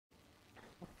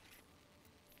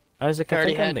Isaac, I I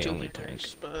already think I'm had the two only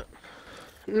leaders, tank. but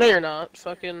no, you're not.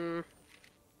 Fucking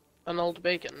an old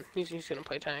bacon. He's gonna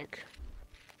play tank.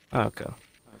 Oh, okay.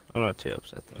 I'm not too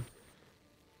upset then.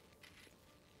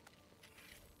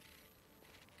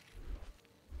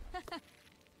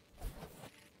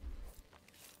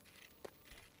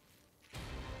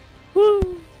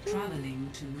 Woo! Traveling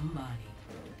to Mumbai.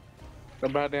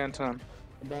 About damn time.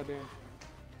 About damn.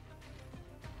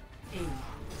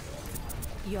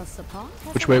 Your support.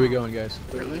 Which way we going, guys?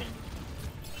 Really?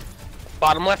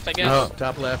 Bottom left, I guess. Oh,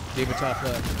 top left. Diva top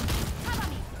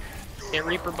left. Yeah,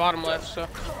 Reaper bottom left. So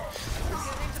Did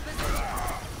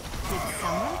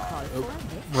someone call for a bit?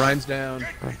 Ryan's down.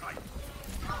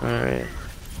 Alright.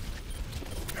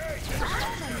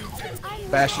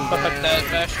 Bastion's fuck up down. that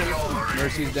Bastion.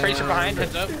 Mercy's down. Tracer behind,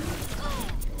 heads up.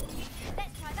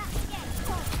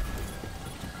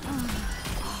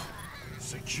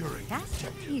 That's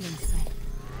a healing spell.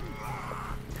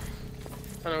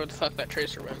 I don't know where the fuck that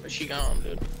Tracer went, but she gone,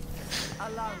 dude.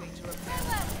 Allow me to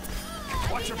repair.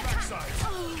 Watch your backside.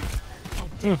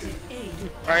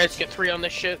 Alright, let's get 3 on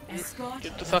this shit.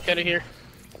 Get the fuck out of here.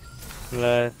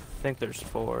 I think there's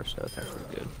 4, so I think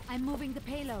we're good. I'm moving the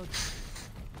payload.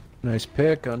 Nice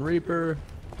pick on Reaper.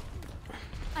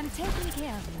 I'm taking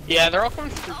care of them. Yeah, they're all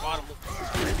coming through bottom.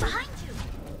 Behind you.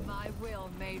 My will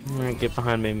made. Alright, get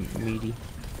behind me, meaty.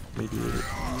 Meaty.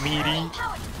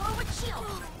 Forward shield.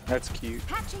 That's cute.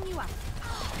 Patching you up.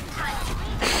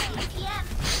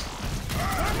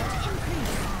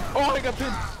 Oh, I got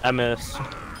pinned. I missed.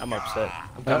 I'm upset.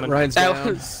 I'm coming. Ryan's That down.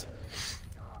 was.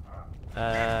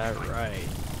 Right.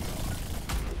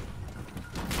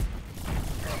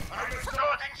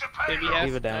 Baby Leave half.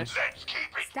 it down. Nice.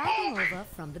 Starting over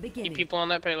from the Keep beginning. people on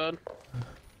that payload.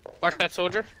 Watch that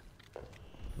soldier.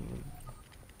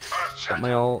 Got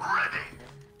my ult.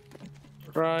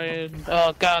 Ryan.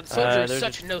 Oh god, soldier is there's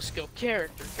such a no-skill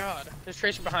character. God. There's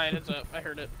Tracer behind, heads up. I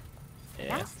heard it.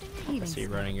 Yeah. Casting a I healing see you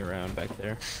spell. running around back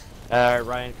there.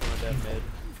 Ryan coming down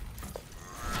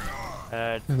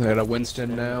mid. They got a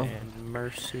Winston now. And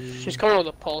Mercy. She's coming with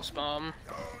a pulse bomb.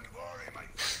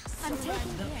 I'm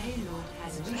taking The care. payload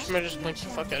has reached. She might just blink the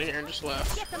fuck out of here and just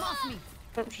left. Get them off me.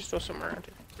 Oh, she's still somewhere around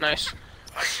here. Nice.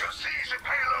 I shall seize the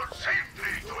payload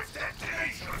safely to its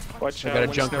destination. Watch I out. got a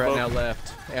one junk right snowball. now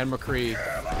left. And McCree.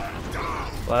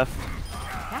 Left.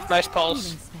 That's Nice a pulse.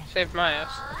 healing spell. Saved my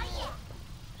ass.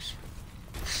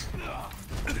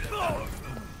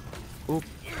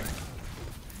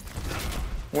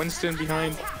 Winston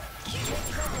behind.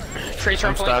 Tracer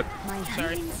I'm on point. stuck. My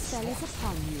Sorry. healing spell is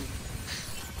upon you.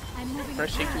 I'm moving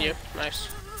Mercy, fast. can you? Nice.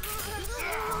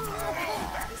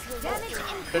 Damage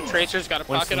The increased. Tracer's got a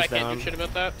pocket. I Winston's can't down. do shit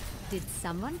about that. Did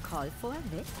someone call for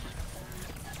a bit?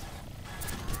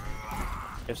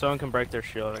 If someone can break their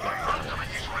shield, I got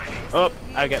pinned. Oh,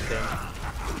 I got pinned.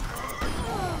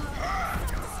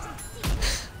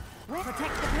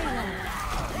 Protect the payload.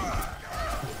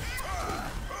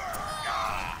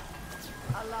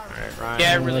 Alright, Ryan.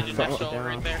 Yeah, I really did that Down. solo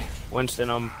right there. Winston,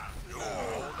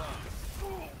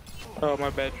 Oh, my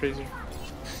bad, Tracer.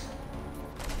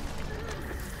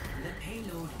 The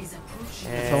payload is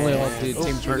approaching. If only all the Oh,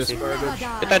 teams were this Mercy. garbage.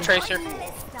 Get that Tracer.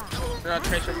 Or not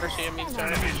Tracer, Mercy, I mean,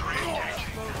 sorry.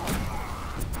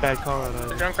 Bad call on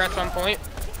The it. Junkrat's on point.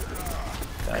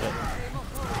 Got it.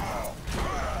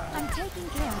 I'm taking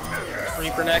care of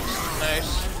Reaper next.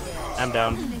 Nice. I'm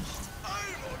down.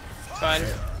 Fine.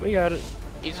 We got it.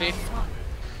 Easy.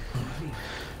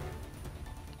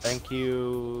 Thank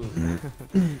you,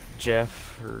 Jeff,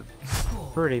 for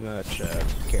pretty much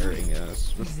carrying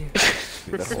us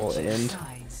through the whole end.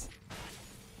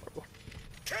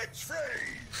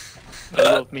 I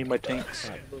love me, my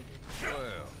tanks.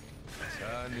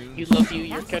 You love you, you.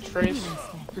 your That's a catchphrase. healing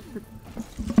spell.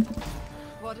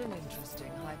 What an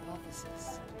interesting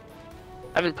hypothesis.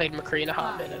 I haven't played McCree in a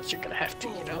hot minute, so you're gonna have to,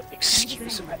 you know,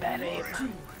 excuse my bad aim.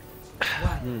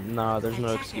 No, there's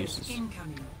no excuses.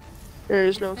 Incoming. There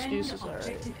is no excuses,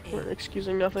 alright. We're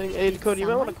excusing nothing. Hey, Dakota, you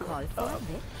might want to Someone call call for a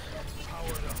bit.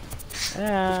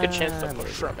 There's a good chance they'll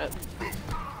push from it.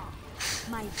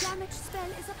 My damage spell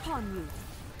is upon you.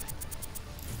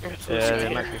 That's Yeah, what's they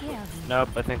good. might be. Nope,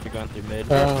 I think they're going through mid.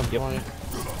 Oh, Yep. boy.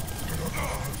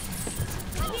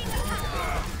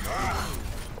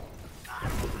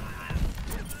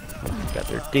 Got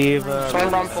their diva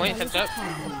Storm on point, heads up.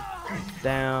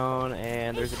 down,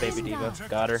 and there's a baby diva.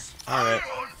 Got her. All right.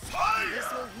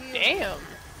 Damn.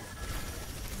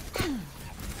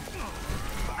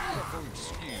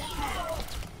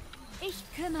 Ich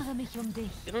kümmere mich dich.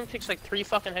 It only takes like 3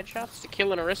 fucking headshots to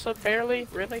kill an Orisa, barely?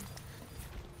 Really?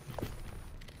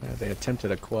 Yeah, they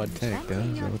attempted a quad tank, though.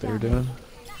 Is that what they were doing?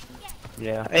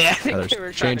 Yeah. Yeah, I think they're they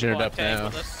were trying to changing it block up tag now.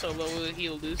 with a solo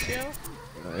heal Lucio.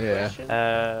 Yeah.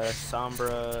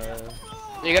 Sombra.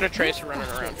 You got a Tracer running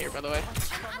around here, by the way.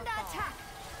 Under attack.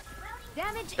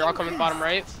 Damage They're all coming increased. bottom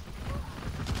right.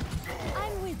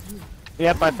 I'm with you.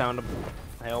 Yep, I found him.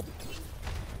 Help.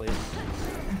 Please.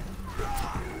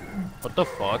 What the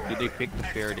fuck? Did they pick the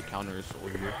fair to counter a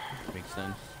soldier? Makes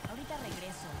sense. Ahorita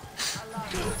regreso.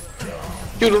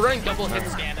 Dude, we're running double hit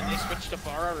scan and they switched to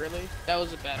Pharah, really? That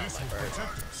was a bad on my part.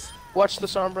 Watch the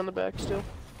Sombra on the back still.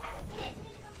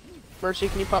 Mercy,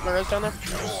 can you pop my res down there?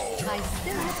 I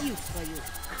still have use for you.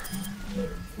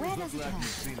 Where does it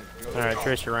hurt? Alright,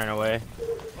 Tracer ran away.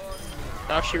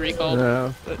 Now she recalled.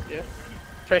 No. But, yeah.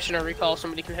 Tracer no recall,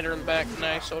 somebody can hit her in the back.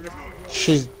 Nice, soldier.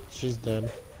 She's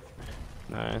dead.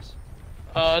 Nice.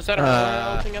 Is that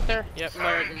our thing up there? Yep,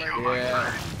 Mark.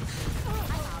 Yeah.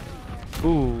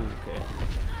 Ooh, okay.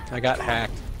 I got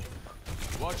hacked.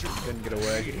 Watch your Couldn't get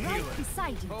away. Right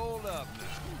beside you. hold up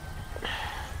now.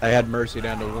 I had Mercy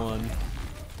down to 1.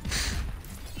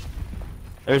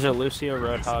 There's a Lucio,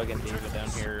 Roadhog, and Diva down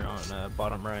here on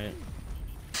bottom right.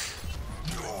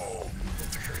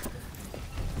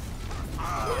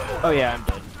 Oh yeah, I'm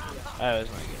dead. I was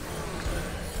not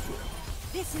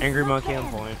This is good. Angry my Monkey on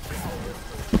plan. point.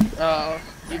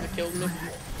 Diva killed me.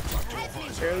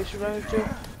 Barely survived too.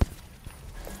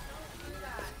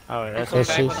 Oh, yeah, that's Come Yes,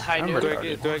 back she's- with a high I'm nuke.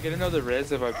 retarded. Do I get another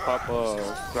res if I pop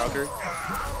Grounder?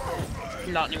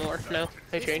 Not anymore, no.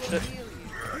 They changed it.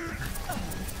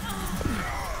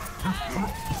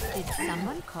 Did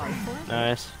someone call for it?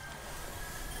 Nice.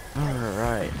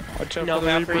 Alright. Watch out No, for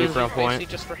the Valkyrie is Reaper on point. basically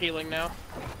just for healing now.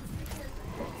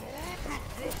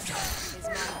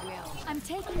 I'm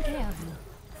taking care of you.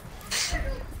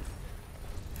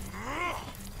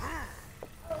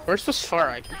 Where's this far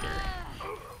I can hear?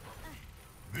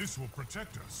 This will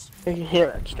protect us. I can hear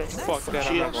it. Fuck that,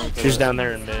 I'm not going to. She's down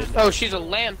there in mid. Oh, she's a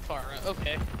land Pharah.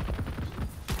 Okay.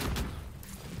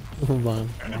 Hold on.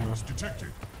 Enemies detected.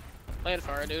 Land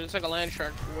Pharah, dude. It's like a land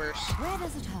shark, worse. Where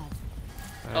does it hurt?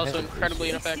 Also incredibly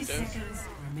ineffective.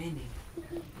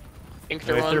 Think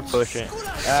they're They're on. pushing.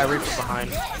 Reaper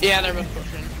behind. Yeah, they're both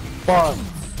pushing. Fuck!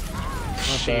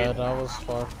 My bad, I was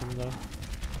far from them.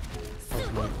 That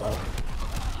was my fault.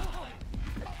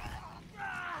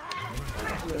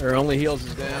 Their only heals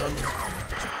is down.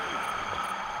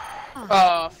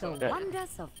 Oh, The fuck.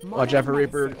 wonders of Watch out for modern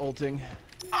Reaper medicine. ulting.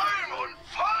 I'm on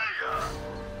fire!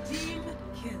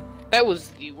 That was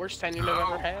the worst timing I've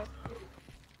ever had.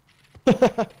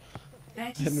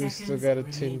 And we still got a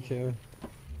team kill.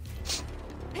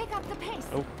 Pick up the pace.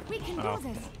 Oh. We can Oh. do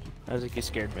this. I was like, you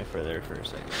scared me for there for a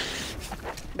second.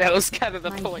 That was kind of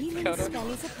the My point, healing Coda. spell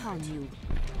is upon you.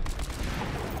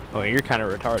 Oh, you're kind of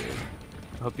retarded.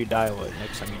 I hope you die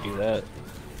next time you do that.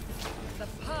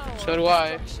 So do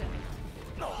I.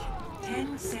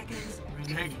 10 seconds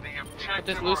remaining. But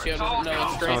this Lucio doesn't know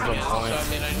what strafing Sounds is, on so point. I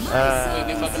mean, I just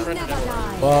completely fucking rented Never it.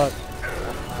 die. Fuck.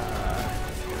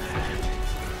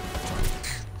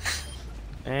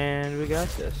 And we got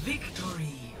this.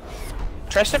 Victory.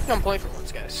 Try stepping on point for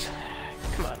once, guys.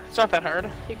 Come on, it's not that hard.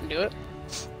 You can do it.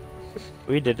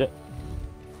 We did it.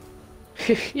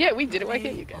 Yeah, we did it. Why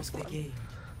can't you guys? Of the Come on. game.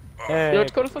 Hey. You know,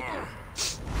 Dakota, fuck you.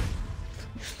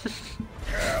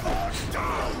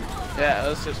 Yeah,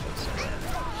 let's just.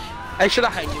 I should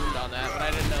have high nooned on that, but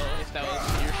I didn't know if that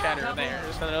was your shatter there.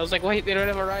 So then I was like, wait, they don't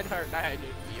have a ride heart. I high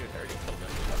nooned you and already killed them.